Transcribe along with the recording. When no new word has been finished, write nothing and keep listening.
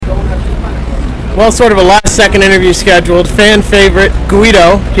Well, sort of a last-second interview scheduled. Fan favorite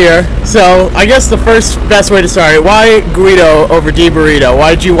Guido here. So I guess the first best way to start it, why Guido over Di Burrito?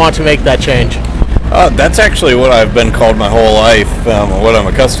 Why did you want to make that change? That's actually what I've been called my whole life, what I'm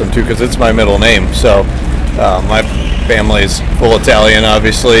accustomed to, because it's my middle name. So my family's full Italian,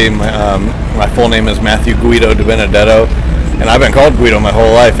 obviously. My full name is Matthew Guido Di Benedetto, and I've been called Guido my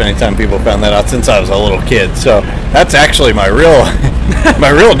whole life. Anytime people found that out since I was a little kid. So that's actually my real my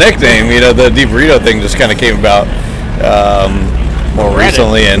real nickname. The Di Burrito thing just kind of came about more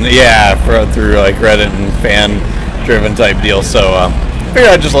recently, and through like Reddit and fan-driven type deal. So I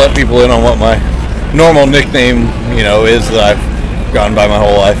figured I'd just let people in on what my normal nickname, is that I've gone by my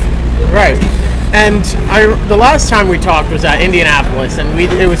whole life. Right. And the last time we talked was at Indianapolis, and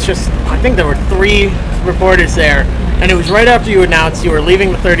it was just, I think there were 3 reporters there, and it was right after you announced you were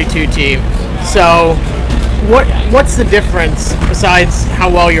leaving the 32 team. So what's the difference besides how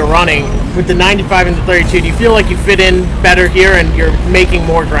well you're running with the 95 and the 32? Do you feel like you fit in better here and you're making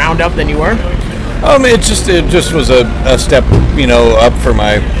more ground up than you were? It just was a step, up for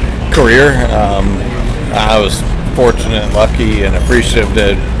my career. I was fortunate and lucky and appreciative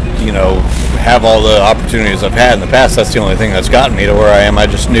to, have all the opportunities I've had in the past. That's the only thing that's gotten me to where I am. I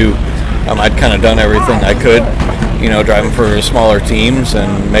just knew I'd kind of done everything I could, driving for smaller teams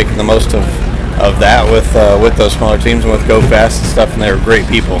and making the most of that with those smaller teams and with Go Fast and stuff, and they were great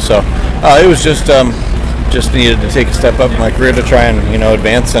people. So it was just needed to take a step up in my career to try and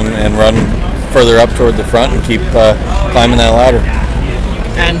advance and run further up toward the front and keep climbing that ladder.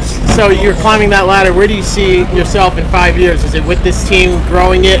 And so you're climbing that ladder. Where do you see yourself in 5 years? Is it with this team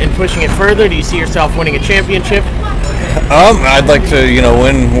growing it and pushing it further? Do you see yourself winning a championship? I'd like to,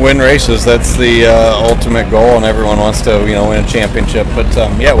 win races. That's the ultimate goal, and everyone wants to, win a championship. But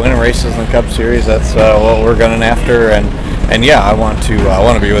winning races in the Cup Series, that's what we're gunning after. And I want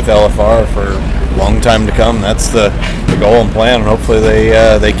to be with LFR for a long time to come. That's the goal and plan, and hopefully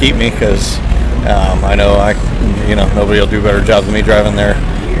they keep me, because I know nobody will do a better job than me driving their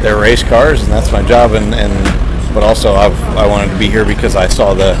race cars, and that's my job. But also I wanted to be here because I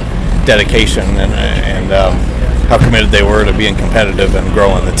saw the dedication and how committed they were to being competitive and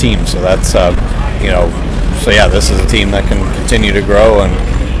growing the team. So that's this is a team that can continue to grow.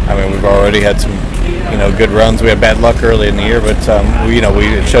 And we've already had some good runs. We had bad luck early in the year, but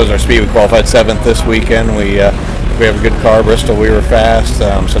it shows our speed. We qualified 7th this weekend. We have a good car. Bristol, we were fast.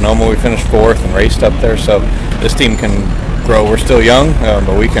 Sonoma, we finished 4th and raced up there. So this team can grow. We're still young,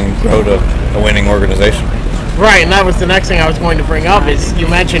 but we can grow to a winning organization. Right, and that was the next thing I was going to bring up, is you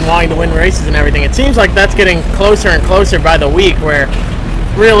mentioned wanting to win races and everything. It seems like that's getting closer and closer by the week, where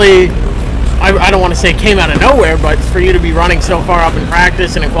really, I don't want to say it came out of nowhere, but for you to be running so far up in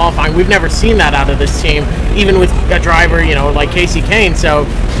practice and in qualifying, we've never seen that out of this team, even with a driver, like Casey Kane. So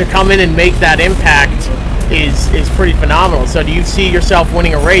to come in and make that impact is pretty phenomenal. So do you see yourself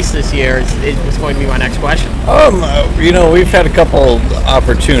winning a race this year is going to be my next question. We've had a couple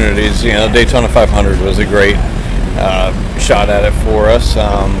opportunities. Daytona 500 was a great shot at it for us.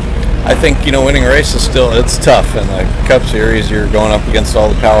 I think, winning a race is it's tough. In the Cup Series, you're going up against all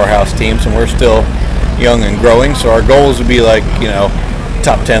the powerhouse teams, and we're still young and growing. So our goals would be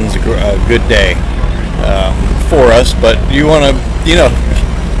top 10's a good day for us. But you want to,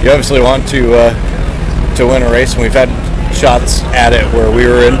 you obviously want to win a race, and we've had shots at it where we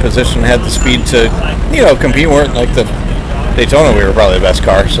were in position, had the speed to, compete. We weren't like the Daytona, we were probably the best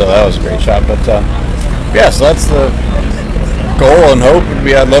car, so that was a great shot. But so that's the goal and hope would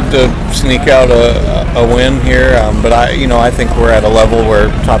be. I'd love to sneak out a win here, but I think we're at a level where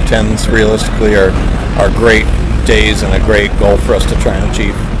top 10s realistically are great days and a great goal for us to try and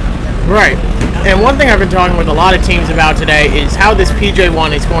achieve. Right. And one thing I've been talking with a lot of teams about today is how this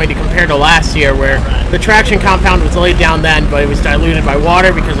PJ1 is going to compare to last year, where the traction compound was laid down then, but it was diluted by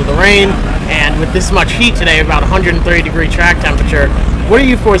water because of the rain. And with this much heat today, about 130-degree track temperature, what are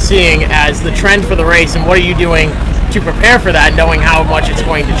you foreseeing as the trend for the race, and what are you doing to prepare for that, knowing how much it's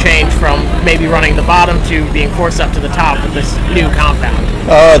going to change from maybe running the bottom to being forced up to the top with this new compound?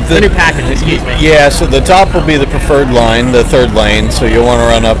 The new package, excuse me. Yeah, so the top will be the preferred line, the third lane, so you'll want to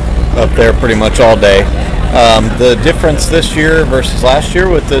run up there pretty much all day. The difference this year versus last year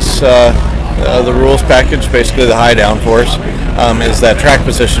with this the rules package, basically the high downforce, is that track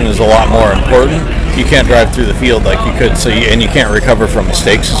position is a lot more important. You can't drive through the field like you could, and you can't recover from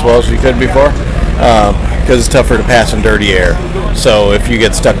mistakes as well as you could before, because it's tougher to pass in dirty air. So if you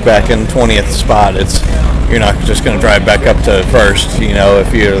get stuck back in 20th spot, you're not just going to drive back up to first.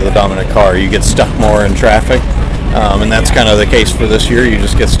 If you're the dominant car, you get stuck more in traffic. And that's kind of the case for this year. You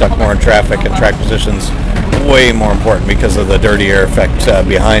just get stuck more in traffic, and track position's way more important because of the dirty air effect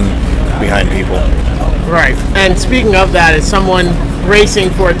behind behind people. Right. And speaking of that, as someone racing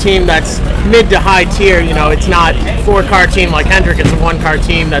for a team that's mid to high tier, it's not a 4-car team like Hendrick, it's a 1-car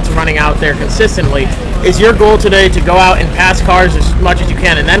team that's running out there consistently. Is your goal today to go out and pass cars as much as you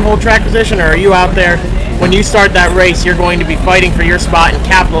can and then hold track position, or are you out there, when you start that race, you're going to be fighting for your spot and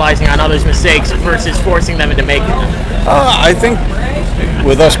capitalizing on others' mistakes versus forcing them into making them? I think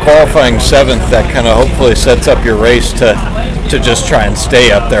with us qualifying 7th, that kind of hopefully sets up your race to just try and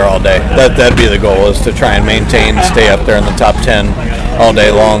stay up there all day. That'd be the goal, is to try and maintain, stay up there in the top 10 all day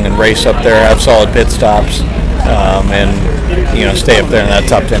long and race up there, have solid pit stops, and stay up there in that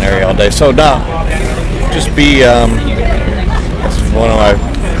top 10 area all day. So just be, one of my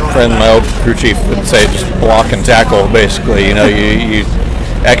friends, my old crew chief would say, just block and tackle, basically. You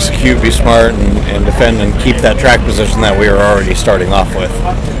execute, be smart, and defend and keep that track position that we were already starting off with.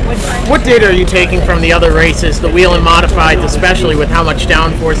 What data are you taking from the other races, the wheel and modifieds, especially with how much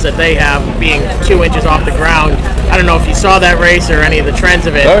downforce that they have, being 2 inches off the ground? I don't know if you saw that race or any of the trends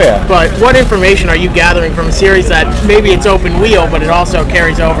of it. Oh, yeah. But what information are you gathering from a series that maybe it's open wheel, but it also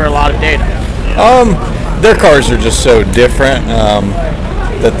carries over a lot of data? Their cars are just so different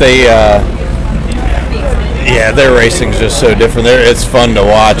that they, their racing's just so different. It's fun to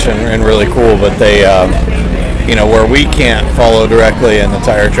watch and really cool, but they, where we can't follow directly in the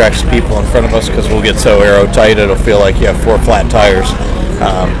tire tracks of people in front of us because we'll get so aero tight it'll feel like you have 4 flat tires.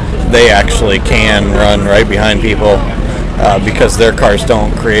 They actually can run right behind people because their cars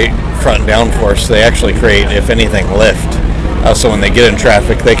don't create front downforce. They actually create, if anything, lift. So when they get in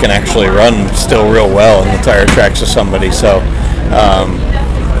traffic, they can actually run still real well in the tire tracks of somebody. So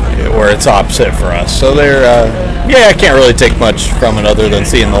where it's opposite for us. So they're, I can't really take much from it other than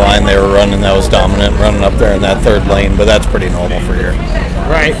seeing the line they were running that was dominant, running up there in that 3rd lane, but that's pretty normal for here.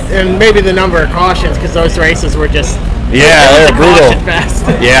 Right, and maybe the number of cautions, because those races were just... Yeah, they were brutal. Fest.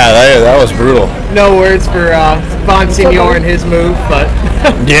 Yeah, that was brutal. No words for Bonsignor and his move, but...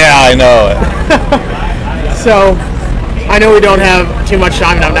 Yeah, I know it. So... I know we don't have too much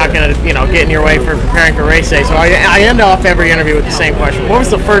time, and I'm not going to, get in your way for preparing for race day. So I end off every interview with the same question. What was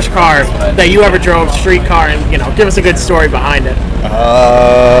the first car that you ever drove, street car, and, give us a good story behind it?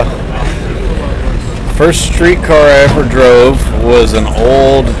 First street car I ever drove was an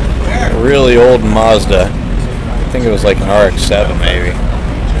really old Mazda. I think it was like an RX-7 maybe.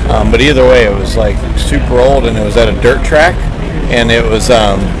 But either way, it was like super old, and it was at a dirt track, and it was,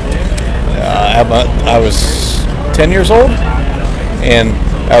 I was 10 years old, and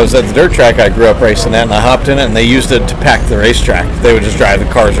I was at the dirt track. I grew up racing that, and I hopped in it, and they used it to pack the racetrack. They would just drive the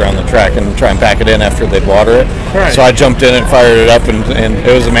cars around the track and try and pack it in after they'd water it. Right. So I jumped in it, fired it up, and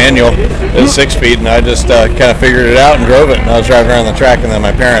it was a manual. It was 6-speed, and I just kind of figured it out and drove it, and I was driving around the track, and then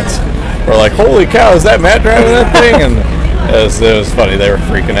my parents were like, "Holy cow, is that Matt driving that thing?" And it was funny. They were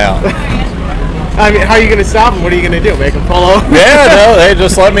freaking out. I mean, how are you going to stop them? What are you going to do? Make them pull over? Yeah, no, they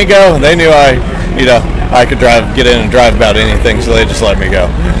just let me go. They knew I could get in and drive about anything, so they just let me go.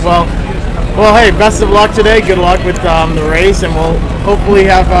 Well, hey, best of luck today. Good luck with the race, and we'll hopefully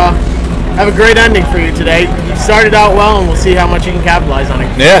have a great ending for you today. You started out well, and we'll see how much you can capitalize on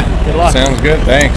it. Yeah, Good luck. Sounds good. Thanks.